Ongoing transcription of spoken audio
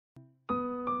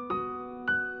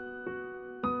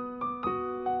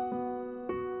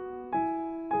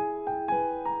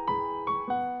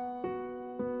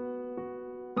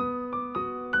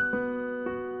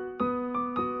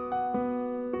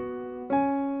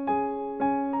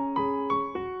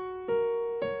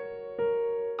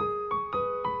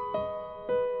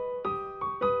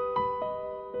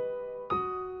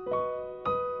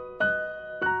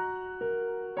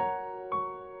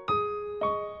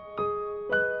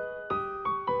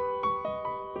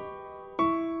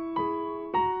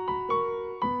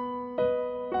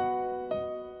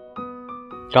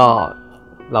ก็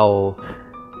เรา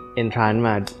เอนทรานซ์ม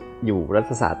าอยู่รั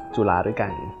ฐศาสตร์จุฬาด้วยกั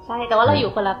นใช่แต่ว่าเราอ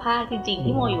ยู่คนละภาคจริงๆ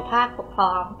ที่โมอยู่ภาคปกคร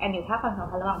องแอนอยู่ภาคความสัม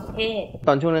พันธ์ระหว่างประเทศต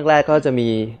อนช่วงแรกๆก็จะมี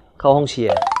เข้าห้องเชีย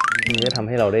ร์มันก็ทำใ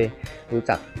ห้เราได้รู้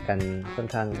จักกันค่อน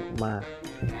ข้างมาก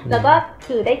แล้วก็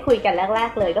คือได้คุยกันแร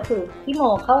กๆเลยก็คือพี่โม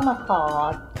เข้ามาข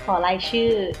อรายชื่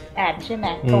อแอนใช่ไหม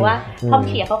เพราะว่าห้อง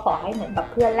เชียร์เขาขอให้เหมือนแบบ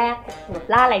เพื่อนแลกแบบ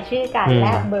ล่ารายชื่อกันแล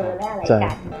กเบอร์แลกอะไร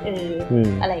กัน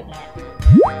อะไรเงี้ย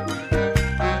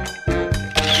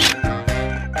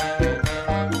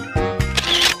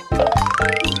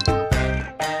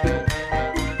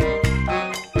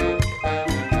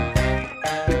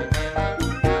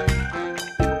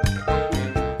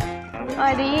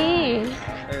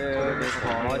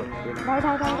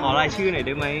ขอรายชื่อหน่อยไ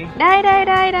ด้ไหมได้เดี๋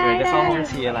ยวจะเข้าห้อง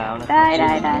เชียร์แล้วนะไ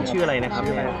ด้ชื่ออะไรนะครับ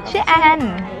ชื่อแอน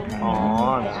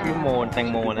ชื่อโมนแตง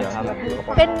โมเลยครับ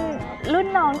เป็นรุ่น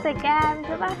น้องเจแก้มใ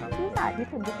ช่ป่ะที่สาวที่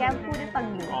ถึงเจแก้มพูดได้ฟัง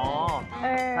อยู่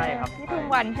ใช่ครับที่ทุก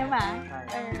วันใช่ไหม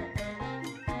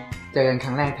เจอกันค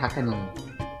รั้งแรกทักกันยังไง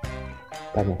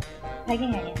ทักยั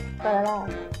งไงเนี่ยตอนแรก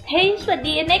เฮ้ยสวัส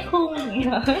ดีเน็กคุง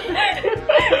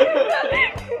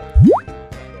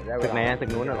ตึกไหนตึก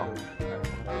นู้นน่ะหรอ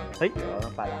เฮ้ย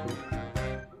ไปแล้ว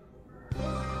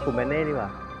กลุ่มแอนเน่ดีกว่า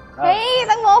เฮ้ย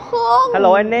ตังโมคุงฮัลโหล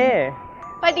แอนเน่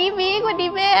สวัสดีบิ๊กสวัสดี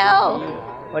เบล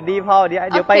สวัสดีพ่อเ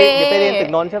ดี๋ยวไปเรียนตึ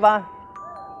กนนท์ใช่ป่ะ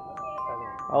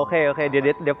โอเคเ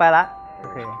ดี๋ยวไปละโอ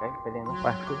เคไปเรียนไป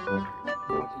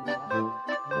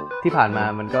ที่ผ่านมา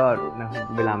มันก็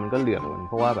เวลามันก็เหลื่อมเ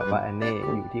พราะว่าแบบว่าแอนเน่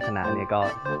อยู่ที่คณะเนี่ยก็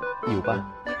อยู่ป่ะ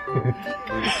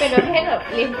เป็นประเภทแบบ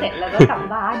เรียนเสร็จแล้วก็กลับ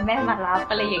บ้านแม่มารับ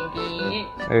อะไรอย่างนี้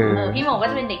พี่โมก็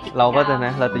จะเป็นเด็กเราก็จะน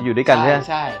ะเราจะอยู่ด้วยกัน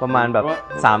ใช่ประมาณแบบ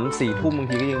 3-4 ทุ่มบาง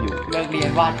ทีก็ยังอยู่เลิกเรีย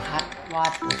นวาดคัท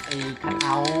เอ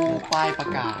าป้ายประ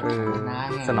กาศนะ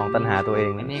สนองตัณหาตัวเอ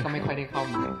งนี่ก็ไม่ค่อยได้เข้า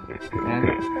มา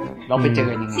เราไปเจอ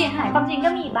ยังไงเสียหายความจริงก็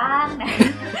มีบ้างนะ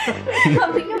ความ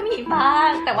จริงก็มีบ้าง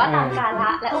แต่ว่าตามกาล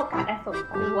และโอกาสอันสม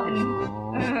ควร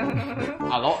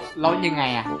แล้วยังไง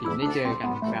ถึงได้เจอกัน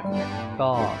แบบนี้ก็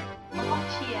ห้อง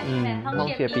เชียร์ห้อง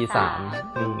เชียร์ปี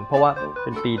 3เพราะว่าเ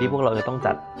ป็นปีที่พวกเราจะต้อง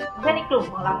จัดเพื่อนในกลุ่ม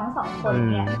ของเราทั้ง2คน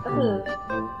เนี่ยก็คือ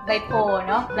ไบโพ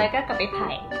เนาะแล้วก็กับไบไผ่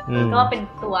ก็เป็น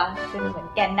เหมือน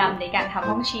แกนนำในการทำ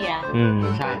ห้องเชียร์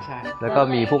ใช่แล้วก็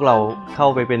มีพวกเราเข้า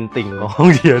ไปเป็นติ่งของห้อ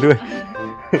งเชียร์ด้วย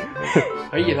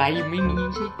เฮ้ยอะไรไม่มี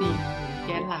ใช่ติ่งแก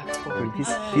นหลัก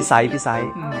พี่ไซ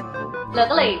ส์เรา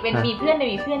ก็เลยเป็นมีเพื่อน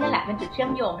นั่นแหละเป็นจุดเชื่อ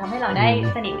มโยงทำให้เราได้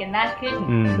สนิทกันมากขึ้น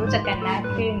รู้จักกันมาก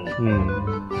ขึ้น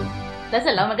แล้วเส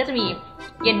ร็จแล้วมันก็จะมี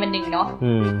เย็นวันหนึ่งเนาะ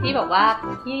ที่แบบว่า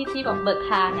ที่แบบเบิก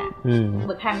ทางเ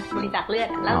บิกทางบริจาคเลือด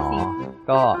เล่าสิ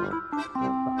ก็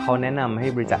เขาแนะนำให้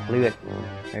บริจาคเลือด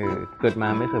เกิดมา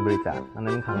ไม่เคยบริจาคอัน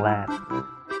นั้นครั้งแรก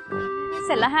เส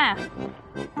ร็จแล้วค่ะ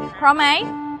พร้อมไหม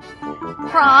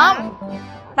พร้อม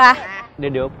ไปเ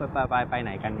ดี๋ยวไปไห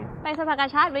นกันเนี่ยไปสภากา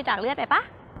ชาดบริจาคเลือดไปปะ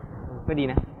ก็ดี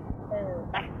นะ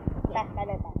ไปเ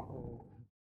ลยก็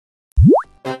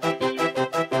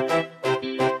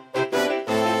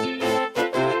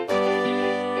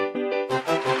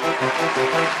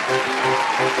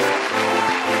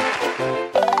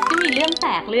มีเรื่องแป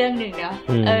ลกเรื่องหนึ่งเนาะ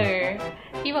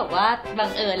ที่แบบว่าบัง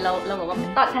เอิญเราบอกว่า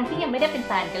ตอนทั้งที่ยังไม่ได้เป็นแ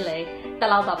ฟนกันเลยแต่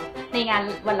เราแบบในงาน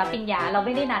วันรับปริญญาเราไ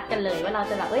ม่ได้นัดกันเลยว่าเรา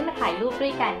จะแบบมาถ่ายรูปด้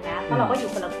วยกันนะเพราะเราก็อยู่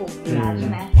คนละกลุ่มอยู่แล้วใช่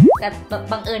ไหมแต่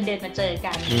บังเอิญเดินมาเจอ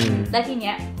กันแล้วทีเ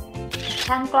นี้ย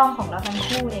ช่างกล้องของเราทั้ง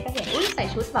คู่เนี่ยก็เห็นใส่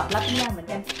ชุดแบบรับปริญญาเหมือน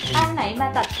กันอันไหนมา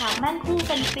จัดฉากนั่นคู่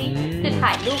กันซิคือถ่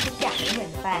ายรูปทุกอย่างไม่เหมือ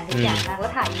นแฟนทุกอย่างนะแล้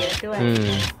วถ่ายเยอะด้วย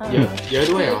เยอะ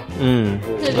ด้วยเหรอ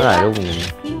คือถ่ายรูป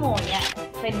พี่โมเนี่ย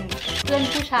เป็นเพื่อน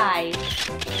ผู้ชาย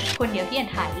คนเดียวที่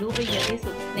ถ่ายรูปได้เยอะที่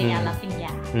สุดในงานรับปริญญ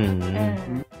า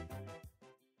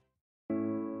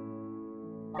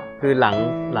คือห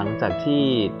ลังจากที่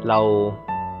เรา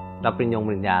รับปริญ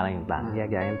ญาอะไรต่างๆแยก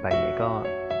ย้ายกันไปก็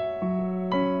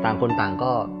ต่างคนต่าง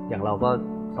ก็อย่างเราก็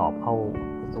สอบเข้า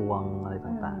สวงอะไร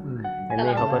ต่างๆแล้ว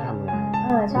นี่เขาก็ทำงาน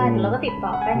ใช่เราก็ติดต่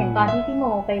อกันอย่างตอนที่พี่โม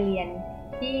ไปเรียน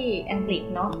ที่อังกฤษ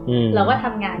เนาะเราก็ท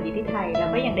ำงานอยู่ที่ไทยเรา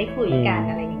ก็ยังได้คุยกัน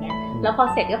อะไรอย่างเงี้ยแล้วพอ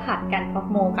เสร็จก็ผัดกันพอ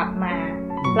โมกลับมา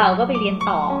เราก็ไปเรียน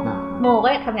ต่อโมก็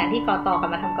ทำงานที่กต.กลับ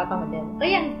มาทำกต.เหมือนเดิมก็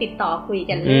ยังติดต่อคุย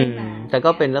กันเรื่อยมาแต่ก็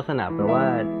เป็นลักษณะแบบว่า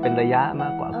เป็นระยะมา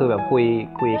กกว่าคือแบบ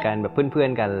คุยกันแบบเพื่อน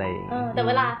ๆกันอะไรแต่เ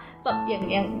วลาแบบอย่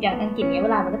างอังกฤษเนี้ยเว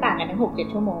ลามันก็ต่างกันทั้ง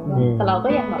6-7 ชั่วโมงแต่เราก็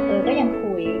ยังแบบก็ยัง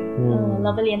คุยเร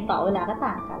าไปเรียนต่อเวลาก็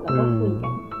ต่างกันเราก็คุยกั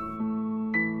น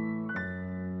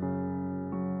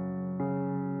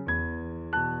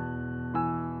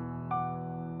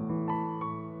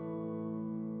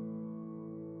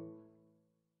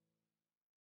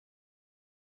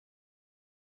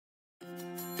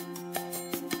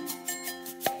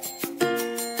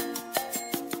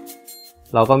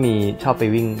เราก็มีชอบไป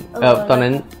วิ่งตอน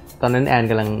นั้นแอน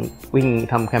กำลังวิ่ง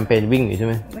ทำแคมเปญวิ่งอยู่ใช่ไ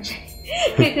หมไม่ใช่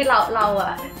คือเราอ่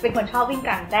ะเป็นคนชอบวิ่งก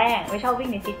ลางแจ้งไม่ชอบวิ่ง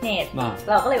ในฟิตเนส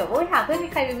เราก็เลยแบบถามเพื่อนมี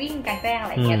ใครไปวิ่งกลางแจ้งอะไ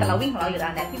รเงี้ยแต่เราวิ่งของเราอยู่แล้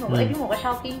วนะพี่โมพี่โมก็ช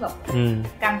อบวิ่งแบบ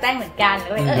กลางแจ้งเหมือนกัน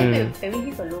เลยไปวิ่ง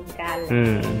ที่สวนลุมกัน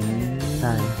ใ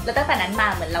ช่แล้วตั้งแต่นั้นมา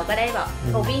เหมือนเราก็ได้แบบ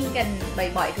วิ่งกัน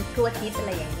บ่อยๆทุกอาทิตย์อะไ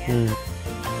รอย่างเงี้ย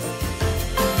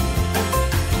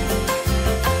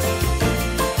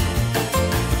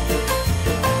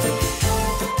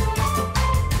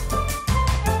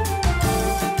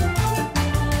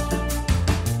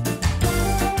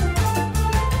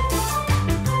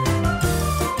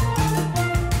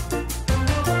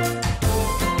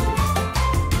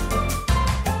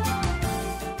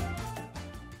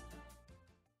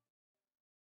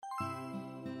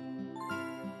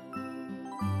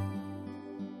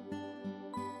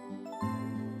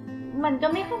มันก็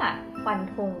ไม่ขนาดฟัน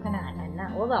ธงขนาดนั้นนะ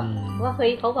ว่าแบบว่าเฮ้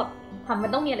ยเขาแบบทำมั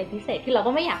นต้องมีอะไรพิเศษคือเรา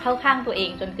ก็ไม่อยากเข้าข้างตัวเอง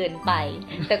จนเกินไป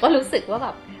แต่ก็รู้สึกว่าแบ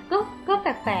บก็แ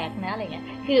ปลกๆนะอะไรเงี้ย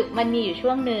คือมันมีอยู่ช่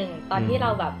วงหนึ่งตอนที่เรา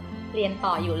แบบเรียน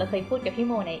ต่ออยู่เราเคยพูดกับพี่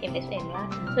โมใน MSN ว่า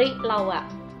เฮ้ยเราอะ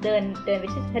เดินไป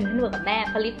ที่เซ็นทรัลเวิลด์กับแม่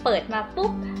พอลิฟต์เปิดมาปุ๊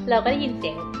บเราก็ได้ยินเสี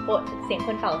ยงค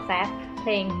นเป่าแซกเพ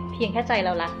ลงเพียงแค่ใจเร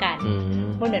ารักกัน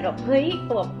มันเหมือนแบบเฮ้ยแ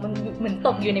บบมันเหมือนต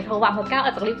กอยู่ในภวังค์พอก้าวอ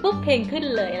อกจากลิฟต์ปุ๊บเพลงขึ้น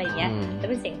เลยอะไรเงี้ยแล้ว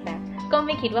เป็นเสียงแซกก็ไ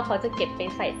ม่คิดว่าเขาจะเก็บไป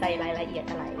ใส่ใจรายละเอียด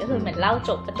อะไรก็คือเหมือนเล่าจ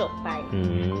บก็จบไป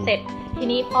เสร็จที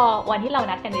นี้พอวันที่เรา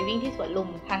นัดกันไปวิ่งที่สวนลุม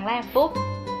ครั้งแรกปุ๊บ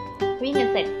วิ่งกัน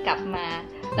เสร็จกลับมา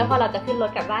แล้วพอเราจะขึ้นร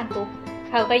ถกลับบ้านปุ๊บ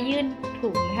เขาก็ยื่นถุ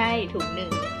งให้ถุงหนึ่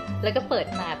งแล้วก็เปิด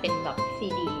มาเป็นแบบซี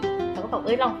ดีเขาก็บอก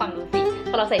ลองฟังดูสิ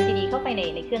พอเราใส่ซีดีเข้าไปใ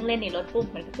นเครื่องเล่นในรถปุ๊บ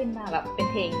มันก็ขึ้นมาแบบเป็น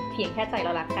เพลงเพียงแค่ใจเร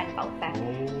ารักกันเป่าแซก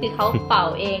คือเขาเป่า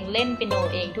เองเล่นเปียโน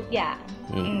เองทุกอย่าง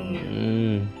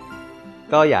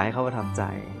ก็อยากให้เขาประทับใจ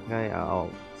ก็เอา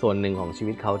ส่วนหนึ่งของชี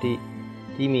วิตเขา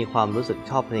ที่มีความรู้สึก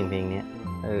ชอบเพลงนี้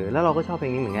แล้วเราก็ชอบเพล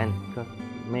งนี้เหมือนกันก็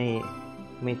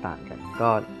ไม่ต่างกันก็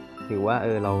ถือว่า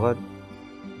เราก็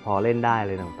พอเล่นได้เ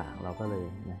ลยต่างๆเราก็เลย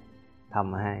ท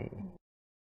ำมาให้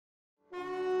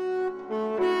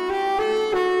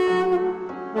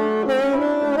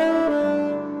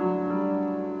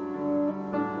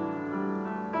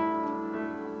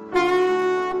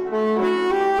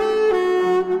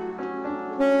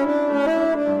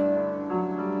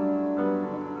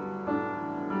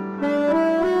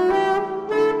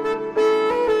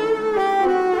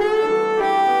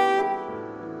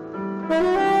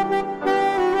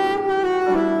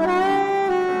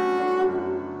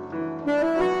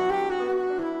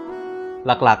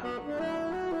หลัก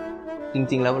ๆจ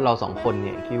ริงๆแล้วเราสองคนเ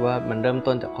นี่ยคิดว่ามันเริ่ม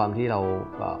ต้นจากความที่เรา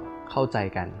เข้าใจ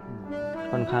กัน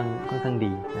ค่อนข้าง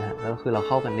ดีนะฮะแล้วคือเราเ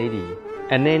ข้ากันได้ดี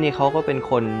แอนเน่นี่เขาก็เป็น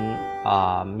คน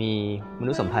มีม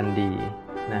นุษยสัมพันธ์ดี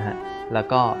นะฮะแล้ว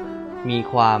ก็มี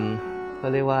ความก็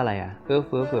เรียกว่าอะไรเอื้อเ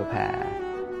ฟื้อเผื่อแผ่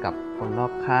กับคนรอ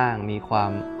บข้างมีควา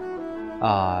ม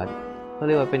ก็เ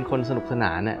รียกว่าเป็นคนสนุกสน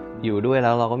านอยู่ด้วยแล้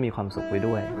วเราก็มีความสุขไป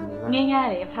ด้วยง่ายๆ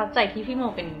เลยประทับใจที่พี่โม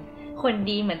เป็นคน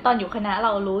ดีเหมือนตอนอยู่คณะเร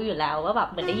ารู้อยู่แล้วว่าแบบ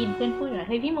เหมือนได้ยินเพื่อนพูดอยู่นะ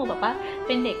เฮ้ยพี่โมแบบว่าเ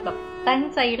ป็นเด็กแบบตั้ง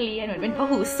ใจเรียนเหมือนเป็นพ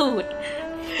หูสูตร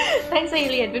ตั้งใจ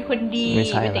เรียนเป็นคนดี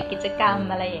เป็นเด็กกิจกรรม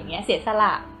อะไรอย่างเงี้ยเสียสล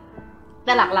ะแ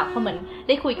ต่หลักๆเขาเหมือนไ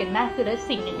ด้คุยกันมากคือแล้ว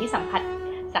สิ่งหนึ่งที่สัมผัส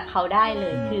จากเขาได้เล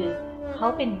ยคือเขา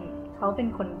เป็น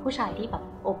คนผู้ชายที่แบบ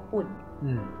อบอุ่น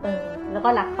แล้วก็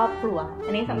รักครอบครัวอั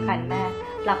นนี้สำคัญมาก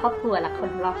รักครอบครัวรักคน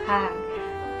รอบข้าง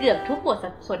เกือบทุกบท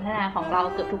สนทนาของเรา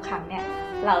เกือบทุกครั้งเนี่ย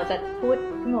เราจะพูด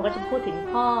พี่โมก็จะพูดถึง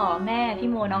พ่อแม่พี่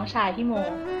โมน้องชายพี่โม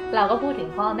เราก็พูดถึง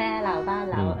พ่อแม่เราบ้าน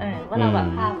เราว่าเราแบบ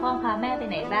พาพ่อพาแม่ไป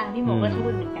ไหนบ้างพี่โมก็จะพู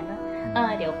ดเหมือนกันว่า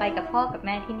เดี๋ยวไปกับพ่อกับแ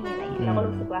ม่ที่นี่อะไรอย่างเงี้ยเราก็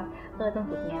รู้สึกว่าตรง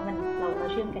จุดเนี้ยมันเรา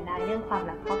เชื่อมกันได้เรื่องความ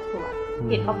รักครอบครัว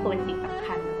เห็นครอบครัวเป็นสิ่งสำ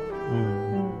คัญ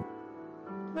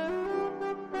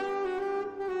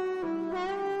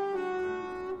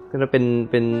ก็เ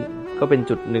ป็น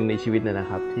จุดหนึ่งในชีวิตนะ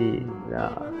ครับที่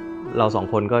เราสอง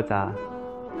คนก็จะ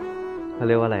เขา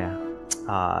เรียกว่าอะไร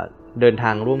เดินท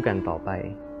างร่วมกันต่อไป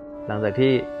หลังจาก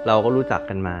ที่เราก็รู้จัก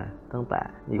กันมาตั้งแต่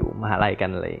อยู่มหาลัยกัน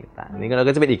อะไรต่างๆนี่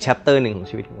ก็จะเป็นอีกแชปเตอร์หนึ่งของ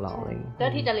ชีวิตของเราอะไรอย่างเงี้ยก็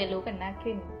ที่จะเรียนรู้กันมาก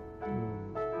ขึ้น